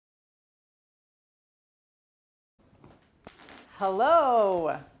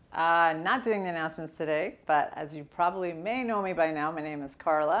Hello. Not doing the announcements today, but as you probably may know me by now, my name is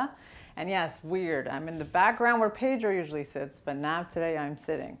Carla. And yes, weird. I'm in the background where Pedro usually sits, but now today I'm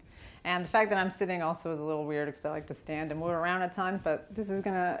sitting. And the fact that I'm sitting also is a little weird because I like to stand and move around a ton, but this is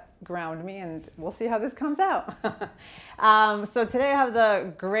going to ground me and we'll see how this comes out. So today I have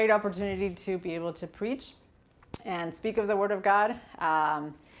the great opportunity to be able to preach and speak of the Word of God.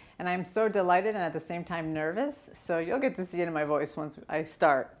 And I'm so delighted and at the same time nervous. So you'll get to see it in my voice once I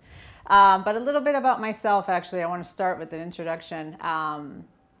start. But a little bit about myself, actually. I want to start with an introduction.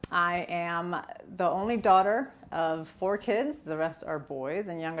 I am the only daughter of 4 kids. The rest are boys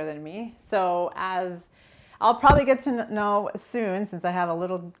and younger than me. So as I'll probably get to know soon, since I have a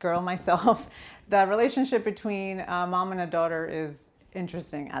little girl myself, the relationship between a mom and a daughter is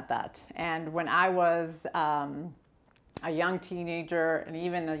interesting at that. And when I was a young teenager and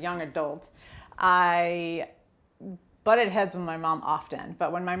even a young adult, I butted heads with my mom often.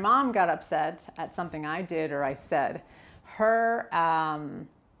 But when my mom got upset at something I did or I said, her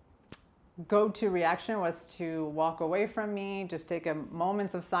go-to reaction was to walk away from me, just take a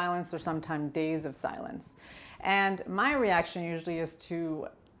moments of silence or sometimes days of silence. And my reaction usually is to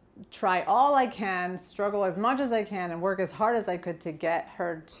try all I can, struggle as much as I can, and work as hard as I could to get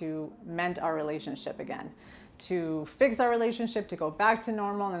her to mend our relationship again, to fix our relationship, to go back to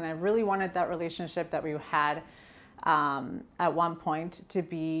normal. And I really wanted that relationship that we had at one point to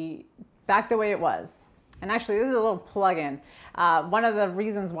be back the way it was. And actually, this is a little plug-in. One of the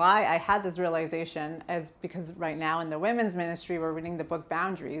reasons why I had this realization is because right now in the women's ministry, we're reading the book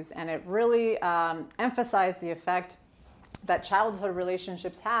Boundaries, and it really emphasized the effect that childhood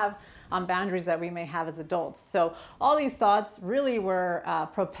relationships have on boundaries that we may have as adults. So all these thoughts really were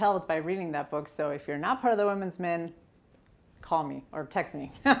propelled by reading that book. So if you're not part of the Women's Min, call me or text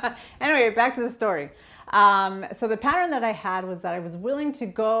me. Anyway, back to the story. So the pattern that I had was that I was willing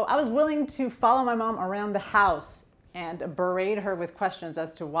to follow my mom around the house and berate her with questions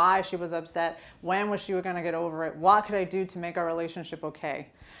as to why she was upset, when was she going to get over it, what could I do to make our relationship okay.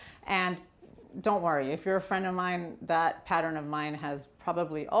 And don't worry, if you're a friend of mine, that pattern of mine has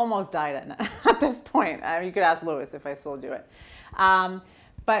probably almost died at this point. You could ask Louis if I still do it.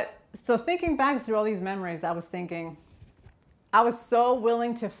 But so thinking back through all these memories, I was thinking, I was so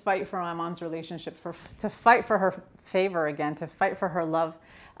willing to fight for my mom's relationship, to fight for her favor again, to fight for her love,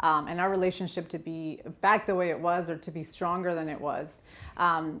 and our relationship to be back the way it was or to be stronger than it was.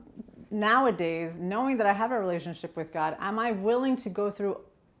 Nowadays, knowing that I have a relationship with God, am I willing to go through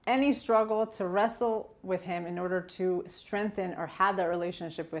any struggle to wrestle with Him in order to strengthen or have that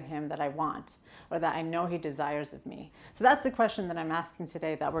relationship with Him that I want or that I know He desires of me? So that's the question that I'm asking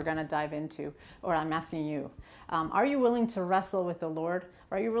today that we're going to dive into, or I'm asking you. Are you willing to wrestle with the Lord?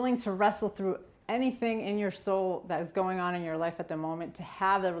 Are you willing to wrestle through anything in your soul that is going on in your life at the moment to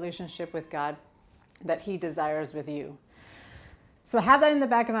have the relationship with God that He desires with you? So have that in the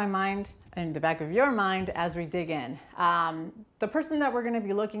back of my mind, in the back of your mind as we dig in. The person that we're going to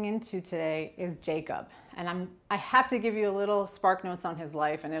be looking into today is Jacob. And I have to give you a little spark notes on his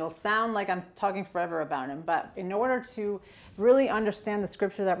life, and it'll sound like I'm talking forever about him. But in order to really understand the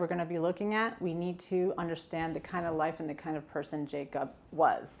scripture that we're going to be looking at, we need to understand the kind of life and the kind of person Jacob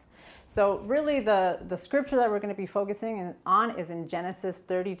was. So really the scripture that we're going to be focusing on is in Genesis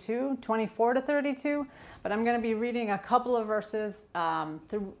 32, 24 to 32. But I'm going to be reading a couple of verses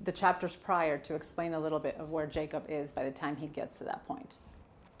through the chapters prior to explain a little bit of where Jacob is by the time he gets to that point.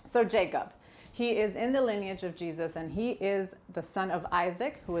 So Jacob, he is in the lineage of Jesus, and he is the son of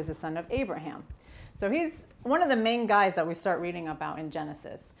Isaac, who is the son of Abraham. So he's one of the main guys that we start reading about in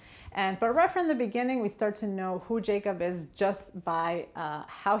Genesis. But right from the beginning, we start to know who Jacob is just by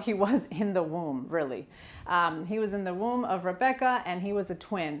how he was in the womb, really. He was in the womb of Rebekah, and he was a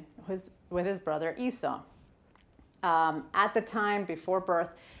twin with his brother Esau. At the time before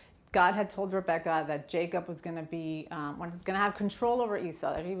birth, God had told Rebekah that Jacob was going to have control over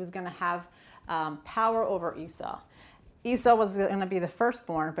Esau, that he was going to have power over Esau. Esau was going to be the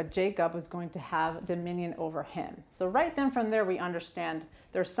firstborn, but Jacob was going to have dominion over him. So right then from there, we understand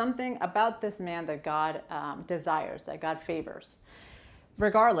there's something about this man that God desires, that God favors.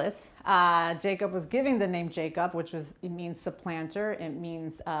 Regardless, Jacob was giving the name Jacob, it means supplanter. It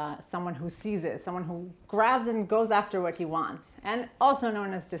means someone who seizes, someone who grabs and goes after what he wants, and also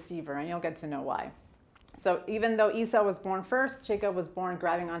known as deceiver, and you'll get to know why. So even though Esau was born first, Jacob was born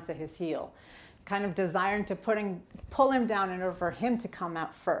grabbing onto his heel, kind of desiring to pull him down in order for him to come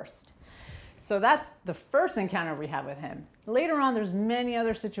out first. So that's the first encounter we have with him. Later on, there's many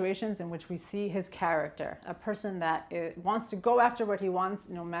other situations in which we see his character, a person that wants to go after what he wants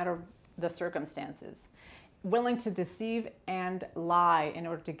no matter the circumstances. willing to deceive and lie in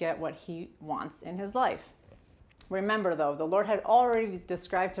order to get what he wants in his life. Remember, though, the Lord had already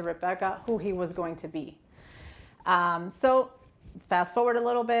described to Rebekah who he was going to be. So fast forward a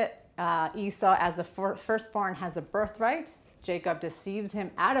little bit. Esau, as the firstborn, has a birthright. Jacob deceives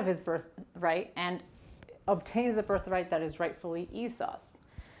him out of his birthright and obtains a birthright that is rightfully Esau's.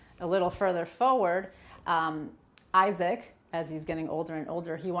 A little further forward, Isaac, as he's getting older and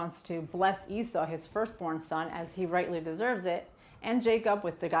older, he wants to bless Esau, his firstborn son, as he rightly deserves it. And Jacob,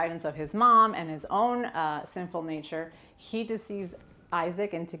 with the guidance of his mom and his own sinful nature, he deceives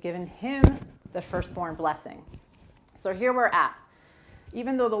Isaac into giving him the firstborn blessing. So here we're at.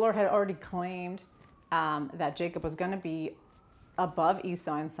 Even though the Lord had already claimed that Jacob was going to be above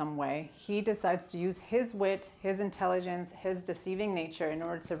Esau in some way, he decides to use his wit, his intelligence, his deceiving nature in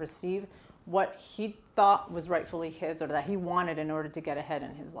order to receive what he thought was rightfully his, or that he wanted in order to get ahead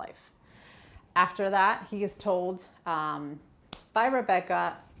in his life. After that, he is told by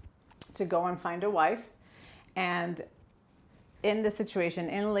Rebekah to go and find a wife. And in the situation,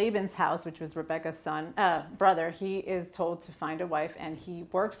 in Laban's house, which was Rebekah's brother, he is told to find a wife, and he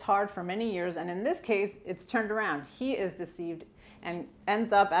works hard for many years. And in this case, it's turned around. He is deceived and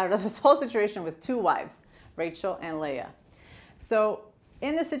ends up out of this whole situation with two wives, Rachel and Leah. So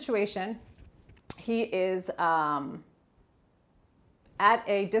in this situation, he is at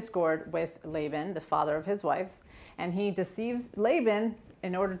a discord with Laban, the father of his wives, and he deceives Laban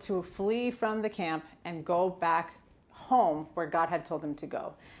in order to flee from the camp and go back home where God had told him to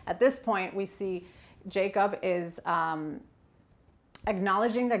go. At this point, we see Jacob is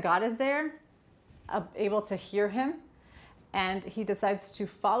acknowledging that God is there, able to hear him, and he decides to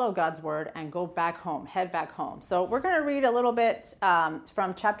follow God's word and go back home, head back home. So we're going to read a little bit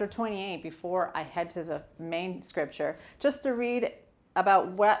from chapter 28 before I head to the main scripture, just to read about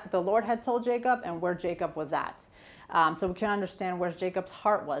what the Lord had told Jacob and where Jacob was at, so we can understand where Jacob's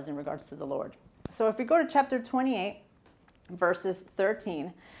heart was in regards to the Lord. So if we go to chapter 28, verses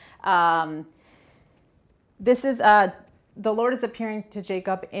 13, this is the Lord is appearing to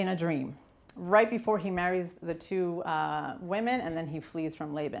Jacob in a dream right before he marries the two women, and then he flees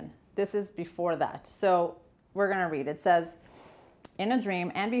from Laban. This is before that. So we're going to read. It says, in a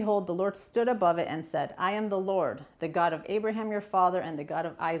dream, and behold, the Lord stood above it and said, I am the Lord, the God of Abraham your father and the God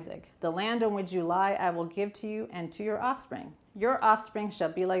of Isaac. The land on which you lie I will give to you and to your offspring. Your offspring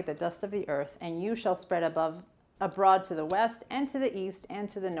shall be like the dust of the earth, and you shall spread abroad to the west and to the east and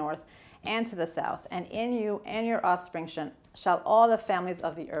to the north and to the south. And in you and your offspring shall all the families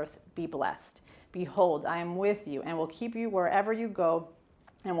of the earth be blessed. Behold, I am with you and will keep you wherever you go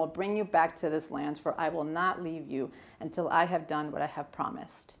and will bring you back to this land, for I will not leave you until I have done what I have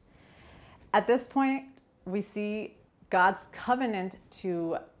promised. At this point, we see God's covenant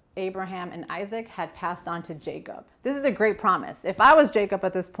to Abraham and Isaac had passed on to Jacob. This is a great promise. If I was Jacob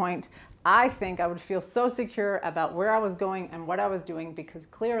at this point, I think I would feel so secure about where I was going and what I was doing, because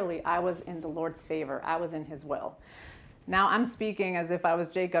clearly I was in the Lord's favor. I was in his will. Now I'm speaking as if I was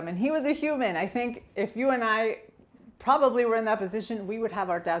Jacob and he was a human. I think if you and I probably were in that position, we would have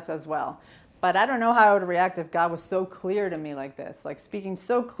our doubts as well. But I don't know how I would react if God was so clear to me like this, like speaking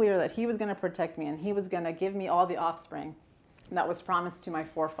so clear that he was going to protect me and he was going to give me all the offspring that was promised to my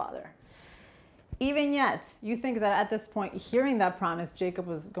forefather. Even yet, you think that at this point, hearing that promise, Jacob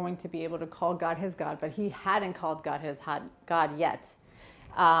was going to be able to call God his God, but he hadn't called God his God yet.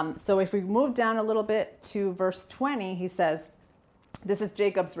 So if we move down a little bit to verse 20, he says, this is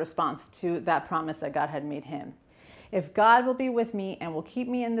Jacob's response to that promise that God had made him. If God will be with me and will keep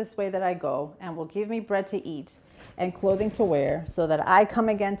me in this way that I go, and will give me bread to eat and clothing to wear, so that I come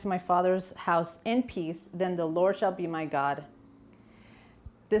again to my father's house in peace, then the Lord shall be my God.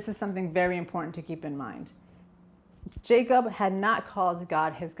 This is something very important to keep in mind. Jacob had not called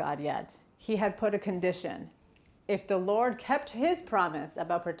God his God yet. He had put a condition. If the Lord kept his promise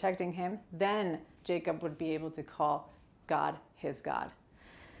about protecting him, then Jacob would be able to call God his God.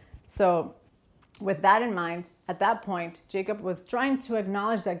 So with that in mind, at that point, Jacob was trying to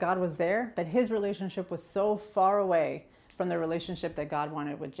acknowledge that God was there, but his relationship was so far away from the relationship that God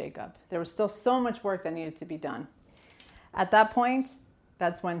wanted with Jacob. There was still so much work that needed to be done. At that point,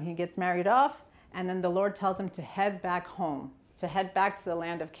 that's when he gets married off, and then the Lord tells him to head back home, to head back to the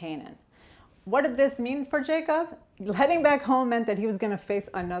land of Canaan. What did this mean for Jacob? Heading back home meant that he was going to face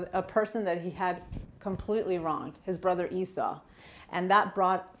a person that he had completely wronged, his brother Esau. And that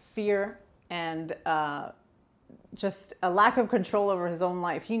brought fear and just a lack of control over his own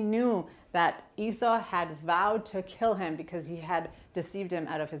life. He knew that Esau had vowed to kill him because he had deceived him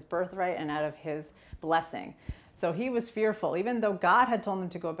out of his birthright and out of his blessing. So he was fearful, even though God had told him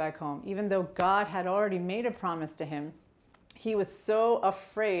to go back home, even though God had already made a promise to him. He was so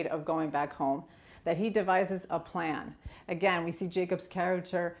afraid of going back home that he devises a plan. Again, we see Jacob's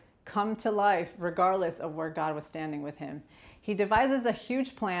character come to life regardless of where God was standing with him. He devises a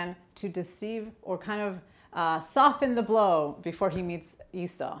huge plan to deceive or kind of soften the blow before he meets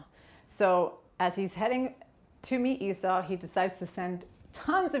Esau. So as he's heading to meet Esau, he decides to send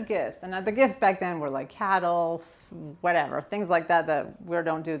tons of gifts. And the gifts back then were like cattle, whatever, things like that we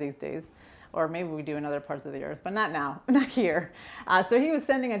don't do these days. Or maybe we do in other parts of the earth, but not now, not here. So he was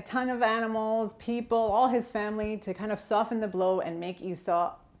sending a ton of animals, people, all his family to kind of soften the blow and make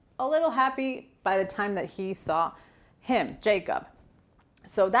Esau a little happy by the time that he saw him, Jacob.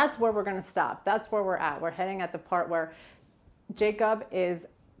 So that's where we're going to stop. That's where we're at. We're heading at the part where Jacob is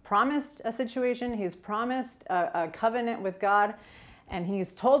promised a situation. He's promised a covenant with God, and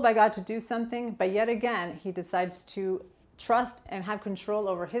he's told by God to do something, but yet again, he decides to trust and have control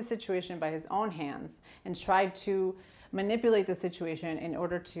over his situation by his own hands and try to manipulate the situation in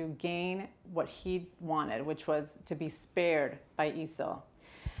order to gain what he wanted, which was to be spared by Esau.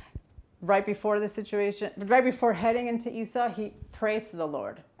 Right before heading into Esau, he prays to the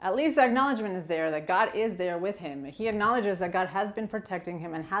Lord. At least the acknowledgement is there that God is there with him. He acknowledges that God has been protecting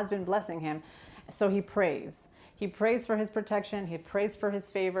him and has been blessing him. So he prays. He prays for his protection. He prays for his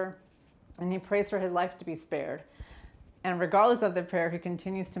favor. And he prays for his life to be spared. And regardless of the prayer, he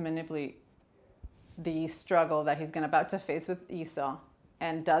continues to manipulate the struggle that he's about to face with Esau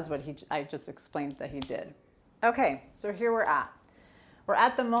and does what I just explained that he did. Okay, so here we're at. We're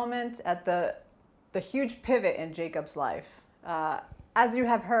at the moment, at the huge pivot in Jacob's life. As you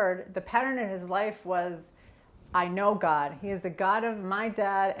have heard, the pattern in his life was, I know God. He is the God of my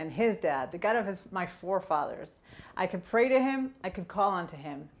dad and his dad, the God of my forefathers. I could pray to him, I could call on to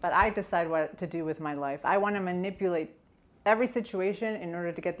him, but I decide what to do with my life. I want to manipulate every situation in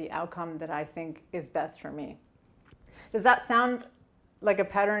order to get the outcome that I think is best for me. Does that sound like a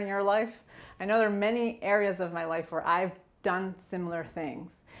pattern in your life? I know there are many areas of my life where I've done similar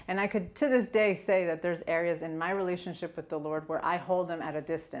things. And I could to this day say that there's areas in my relationship with the Lord where I hold him at a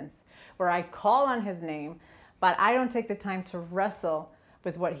distance, where I call on his name, but I don't take the time to wrestle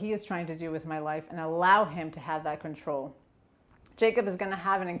with what he is trying to do with my life and allow him to have that control. Jacob is going to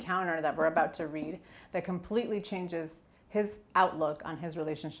have an encounter that we're about to read that completely changes his outlook on his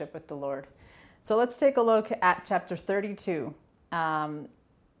relationship with the Lord. So let's take a look at chapter 32.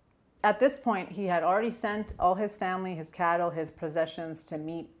 At this point, he had already sent all his family, his cattle, his possessions to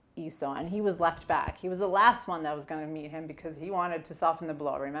meet Esau, and he was left back. He was the last one that was going to meet him because he wanted to soften the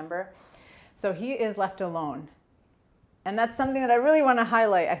blow, remember? So he is left alone. And that's something that I really want to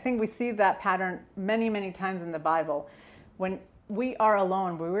highlight. I think we see that pattern many, many times in the Bible. When we are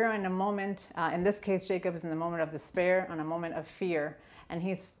alone, when we're in a moment, in this case, Jacob is in the moment of despair, on a moment of fear, and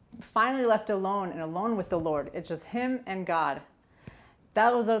he's finally left alone and alone with the Lord. It's just him and God.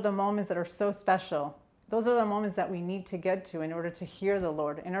 Those are the moments that are so special. Those are the moments that we need to get to in order to hear the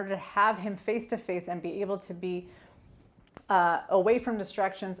Lord, in order to have him face to face and be able to be away from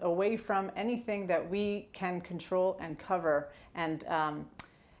distractions, away from anything that we can control and cover and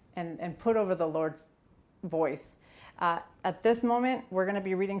put over the Lord's voice. At this moment, we're going to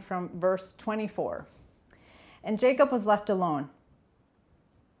be reading from verse 24. And Jacob was left alone,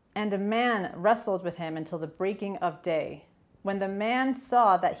 and a man wrestled with him until the breaking of day. When the man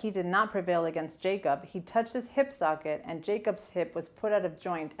saw that he did not prevail against Jacob, he touched his hip socket, and Jacob's hip was put out of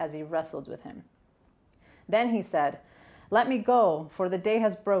joint as he wrestled with him. Then he said, "Let me go, for the day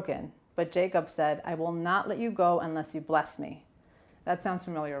has broken." But Jacob said, "I will not let you go unless you bless me." That sounds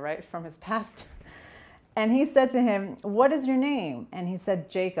familiar, right? From his past. And he said to him, "What is your name?" And he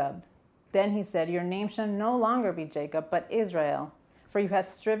said, "Jacob." Then he said, "Your name shall no longer be Jacob, but Israel, for you have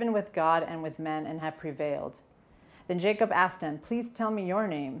striven with God and with men and have prevailed." Then Jacob asked him, "Please tell me your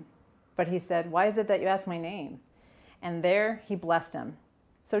name." But he said, "Why is it that you ask my name?" And there he blessed him.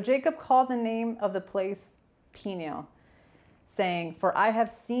 So Jacob called the name of the place Peniel, saying, "For I have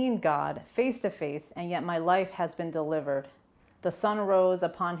seen God face to face, and yet my life has been delivered." The sun rose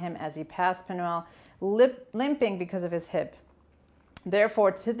upon him as he passed Peniel, limping because of his hip.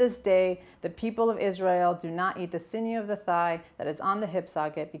 Therefore, to this day, the people of Israel do not eat the sinew of the thigh that is on the hip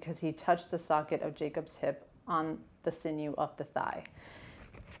socket, because he touched the socket of Jacob's hip on the sinew of the thigh.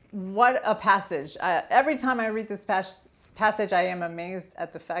 What a passage. Every time I read this passage, I am amazed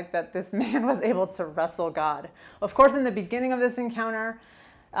at the fact that this man was able to wrestle God. Of course, in the beginning of this encounter,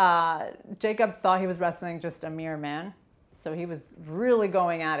 Jacob thought he was wrestling just a mere man, so he was really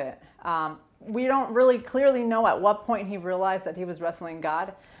going at it. We don't really clearly know at what point he realized that he was wrestling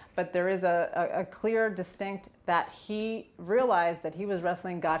God, but there is a clear, distinct that he realized that he was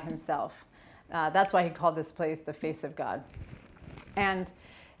wrestling God himself. That's why he called this place the face of God. And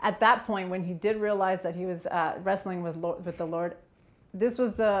at that point, when he did realize that he was wrestling with the Lord, this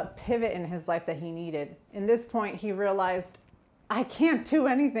was the pivot in his life that he needed. In this point, he realized, I can't do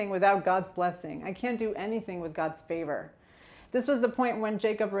anything without God's blessing. I can't do anything with God's favor. This was the point when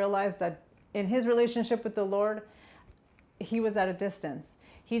Jacob realized that in his relationship with the Lord, he was at a distance.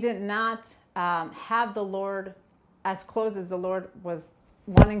 He did not have the Lord as close as the Lord was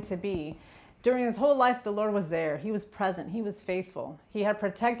wanting to be. During his whole life, the Lord was there. He was present. He was faithful. He had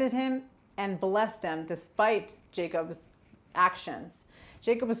protected him and blessed him despite Jacob's actions.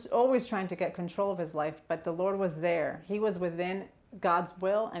 Jacob was always trying to get control of his life, but the Lord was there. He was within God's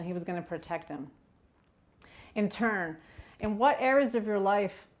will, and he was going to protect him. In turn, in what areas of your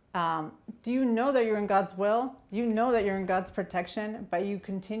life do you know that you're in God's will? You know that you're in God's protection, but you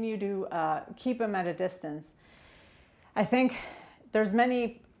continue to keep him at a distance. I think there's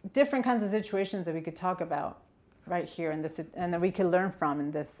many different kinds of situations that we could talk about right here in this, and that we could learn from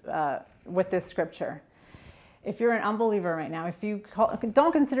in this with this scripture. If you're an unbeliever right now, if you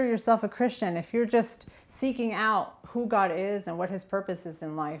don't consider yourself a Christian, if you're just seeking out who God is and what his purpose is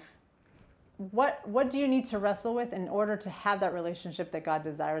in life, what do you need to wrestle with in order to have that relationship that God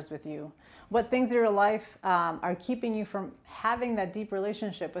desires with you? What things in your life are keeping you from having that deep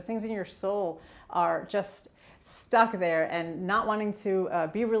relationship? What things in your soul are just stuck there and not wanting to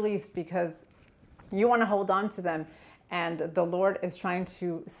be released because you want to hold on to them, and the Lord is trying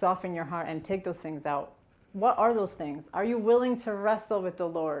to soften your heart and take those things out? What are those things? Are you willing to wrestle with the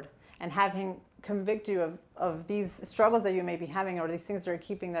Lord and have him convict you of these struggles that you may be having, or these things that are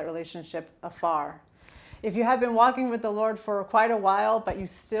keeping that relationship afar? If you have been walking with the Lord for quite a while, but you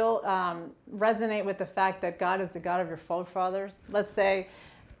still resonate with the fact that God is the God of your forefathers, let's say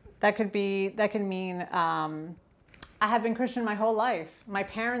that could mean I have been Christian my whole life. My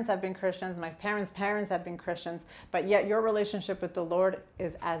parents have been Christians. My parents' parents have been Christians, but yet your relationship with the Lord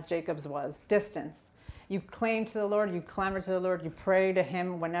is as Jacob's was, distance. You claim to the Lord, you clamor to the Lord, you pray to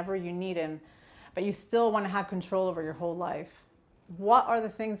him whenever you need him, but you still want to have control over your whole life. What are the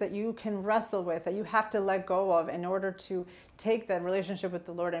things that you can wrestle with, that you have to let go of in order to take that relationship with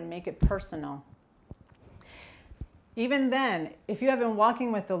the Lord and make it personal? Even then, if you have been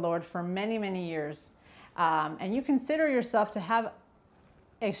walking with the Lord for many, many years, and you consider yourself to have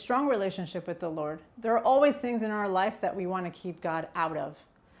a strong relationship with the Lord, there are always things in our life that we want to keep God out of.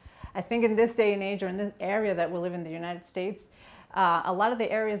 I think in this day and age, or in this area that we live in the United States, a lot of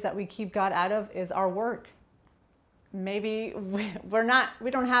the areas that we keep God out of is our work. Maybe we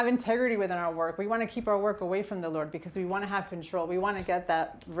don't have integrity within our work. We want to keep our work away from the Lord because we want to have control. We want to get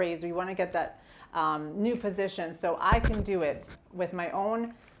that raise. We want to get that new position so I can do it with my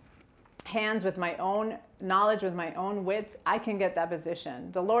own hands, with my own knowledge, with my own wits. I can get that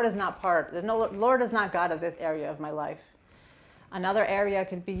position. The Lord is not Lord is not God of this area of my life. Another area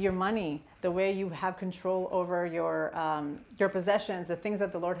could be your money, the way you have control over your possessions, the things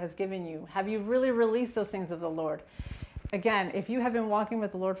that the Lord has given you. Have you really released those things of the Lord? Again, if you have been walking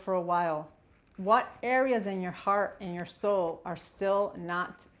with the Lord for a while, what areas in your heart and your soul are still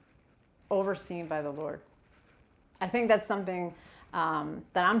not overseen by the Lord? I think that's something that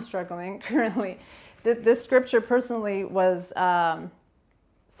I'm struggling currently. This scripture personally was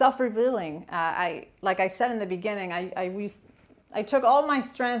self-revealing. Like I said in the beginning, I took all my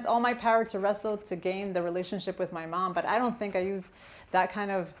strength, all my power to wrestle to gain the relationship with my mom, but I don't think I used that kind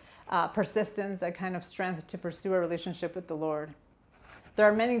of persistence, that kind of strength to pursue a relationship with the Lord. There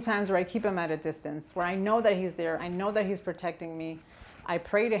are many times where I keep him at a distance, where I know that he's there, I know that he's protecting me, I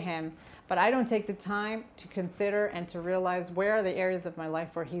pray to him, but I don't take the time to consider and to realize where are the areas of my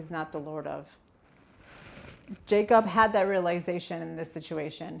life where he's not the Lord of. Jacob had that realization in this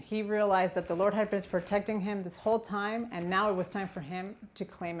situation. He realized that the Lord had been protecting him this whole time, and now it was time for him to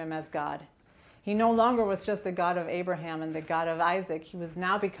claim him as God. He no longer was just the God of Abraham and the God of Isaac. He was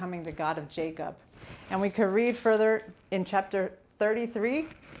now becoming the God of Jacob. And we could read further in chapter 33,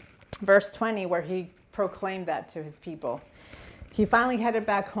 verse 20, where he proclaimed that to his people. He finally headed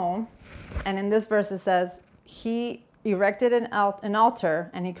back home, and in this verse it says, he erected an altar,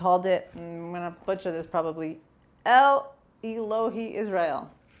 and he called it, I'm going to butcher this probably, El Elohi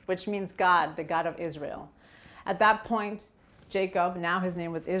Israel, which means God, the God of Israel. At that point, Jacob, now his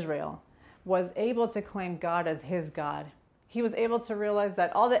name was Israel, was able to claim God as his God. He was able to realize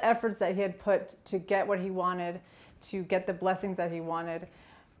that all the efforts that he had put to get what he wanted, to get the blessings that he wanted,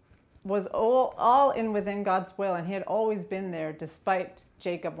 was all in within God's will, and he had always been there despite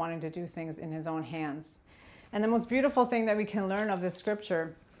Jacob wanting to do things in his own hands. And the most beautiful thing that we can learn of this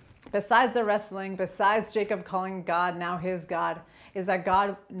scripture besides the wrestling, besides Jacob calling God now his God, is that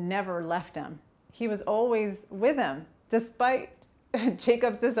God never left him. He was always with him, despite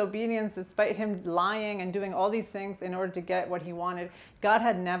Jacob's disobedience, despite him lying and doing all these things in order to get what he wanted. God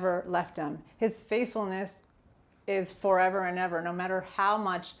had never left him. His faithfulness is forever and ever, no matter how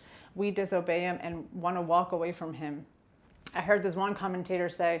much we disobey him and want to walk away from him. I heard this one commentator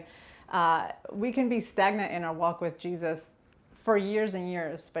say, we can be stagnant in our walk with Jesus for years and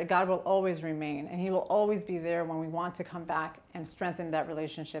years, but God will always remain, and he will always be there when we want to come back and strengthen that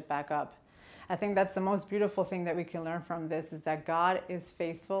relationship back up. I think that's the most beautiful thing that we can learn from this, is that God is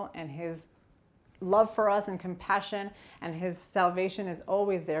faithful, and his love for us and compassion and his salvation is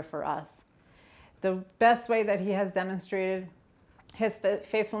always there for us. The best way that he has demonstrated his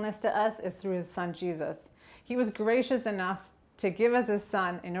faithfulness to us is through his son, Jesus. He was gracious enough to give us his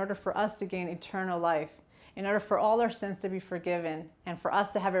son in order for us to gain eternal life, in order for all our sins to be forgiven, and for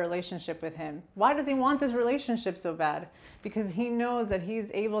us to have a relationship with him. Why does he want this relationship so bad? Because he knows that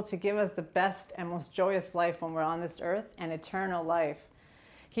he's able to give us the best and most joyous life when we're on this earth, and eternal life.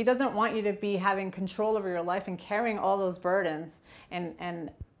 He doesn't want you to be having control over your life and carrying all those burdens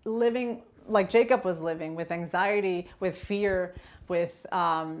and living like Jacob was living, with anxiety, with fear, with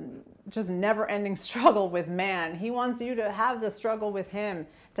just never-ending struggle with man. He wants you to have the struggle with him,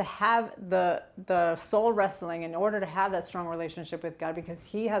 to have the soul wrestling in order to have that strong relationship with God, because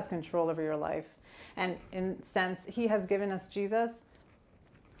he has control over your life. And in a sense, he has given us Jesus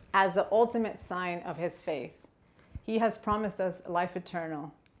as the ultimate sign of his faith. He has promised us life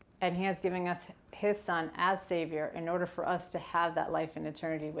eternal, and he has given us his son as Savior in order for us to have that life in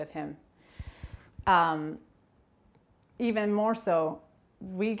eternity with him. Even more so,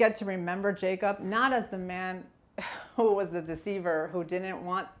 we get to remember Jacob not as the man who was the deceiver, who didn't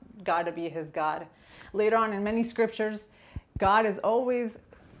want God to be his God. Later on in many scriptures, God is always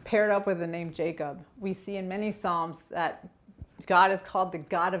paired up with the name Jacob. We see in many Psalms that God is called the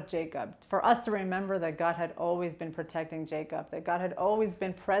God of Jacob. For us to remember that God had always been protecting Jacob, that God had always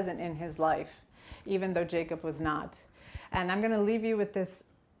been present in his life, even though Jacob was not. And I'm going to leave you with this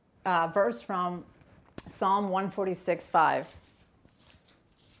verse from Psalm 146:5.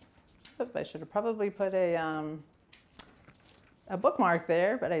 I should have probably put a bookmark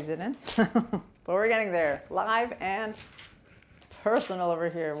there, but I didn't. But we're getting there. Live and personal over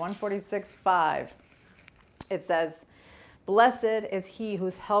here. 146:5. It says, "Blessed is he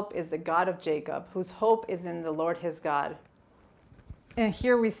whose help is the God of Jacob, whose hope is in the Lord his God." And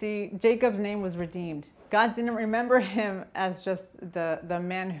here we see Jacob's name was redeemed. God didn't remember him as just the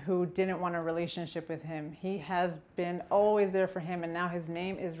man who didn't want a relationship with him. He has been always there for him, and now his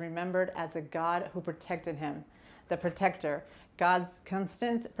name is remembered as a God who protected him, the protector. God's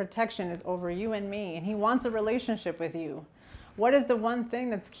constant protection is over you and me, and he wants a relationship with you. What is the one thing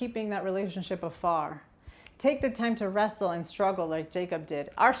that's keeping that relationship afar? Take the time to wrestle and struggle like Jacob did.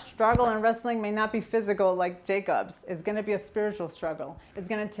 Our struggle and wrestling may not be physical like Jacob's. It's going to be a spiritual struggle. It's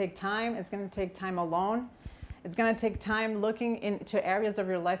going to take time. It's going to take time alone. It's going to take time looking into areas of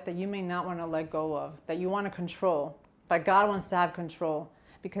your life that you may not want to let go of, that you want to control. But God wants to have control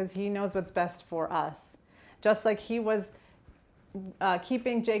because he knows what's best for us. Just like he was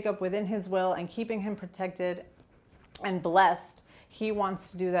keeping Jacob within his will and keeping him protected and blessed, he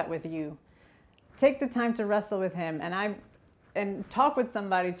wants to do that with you. Take the time to wrestle with him and talk with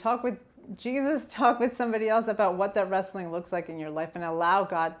somebody, talk with Jesus, talk with somebody else about what that wrestling looks like in your life, and allow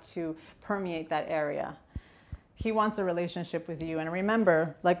God to permeate that area. He wants a relationship with you. And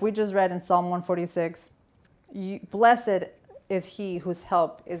remember, like we just read in Psalm 146, blessed is he whose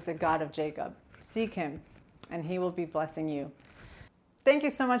help is the God of Jacob. Seek him, and he will be blessing you. Thank you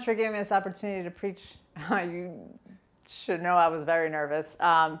so much for giving me this opportunity to preach. You should know I was very nervous,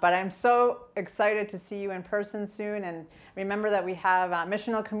 but I'm so excited to see you in person soon. And remember that we have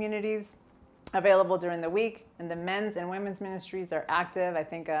missional communities available during the week, and the men's and women's ministries are active. I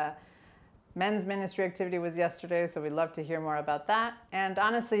think men's ministry activity was yesterday, so we'd love to hear more about that. And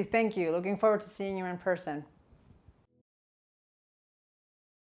honestly, thank you. Looking forward to seeing you in person.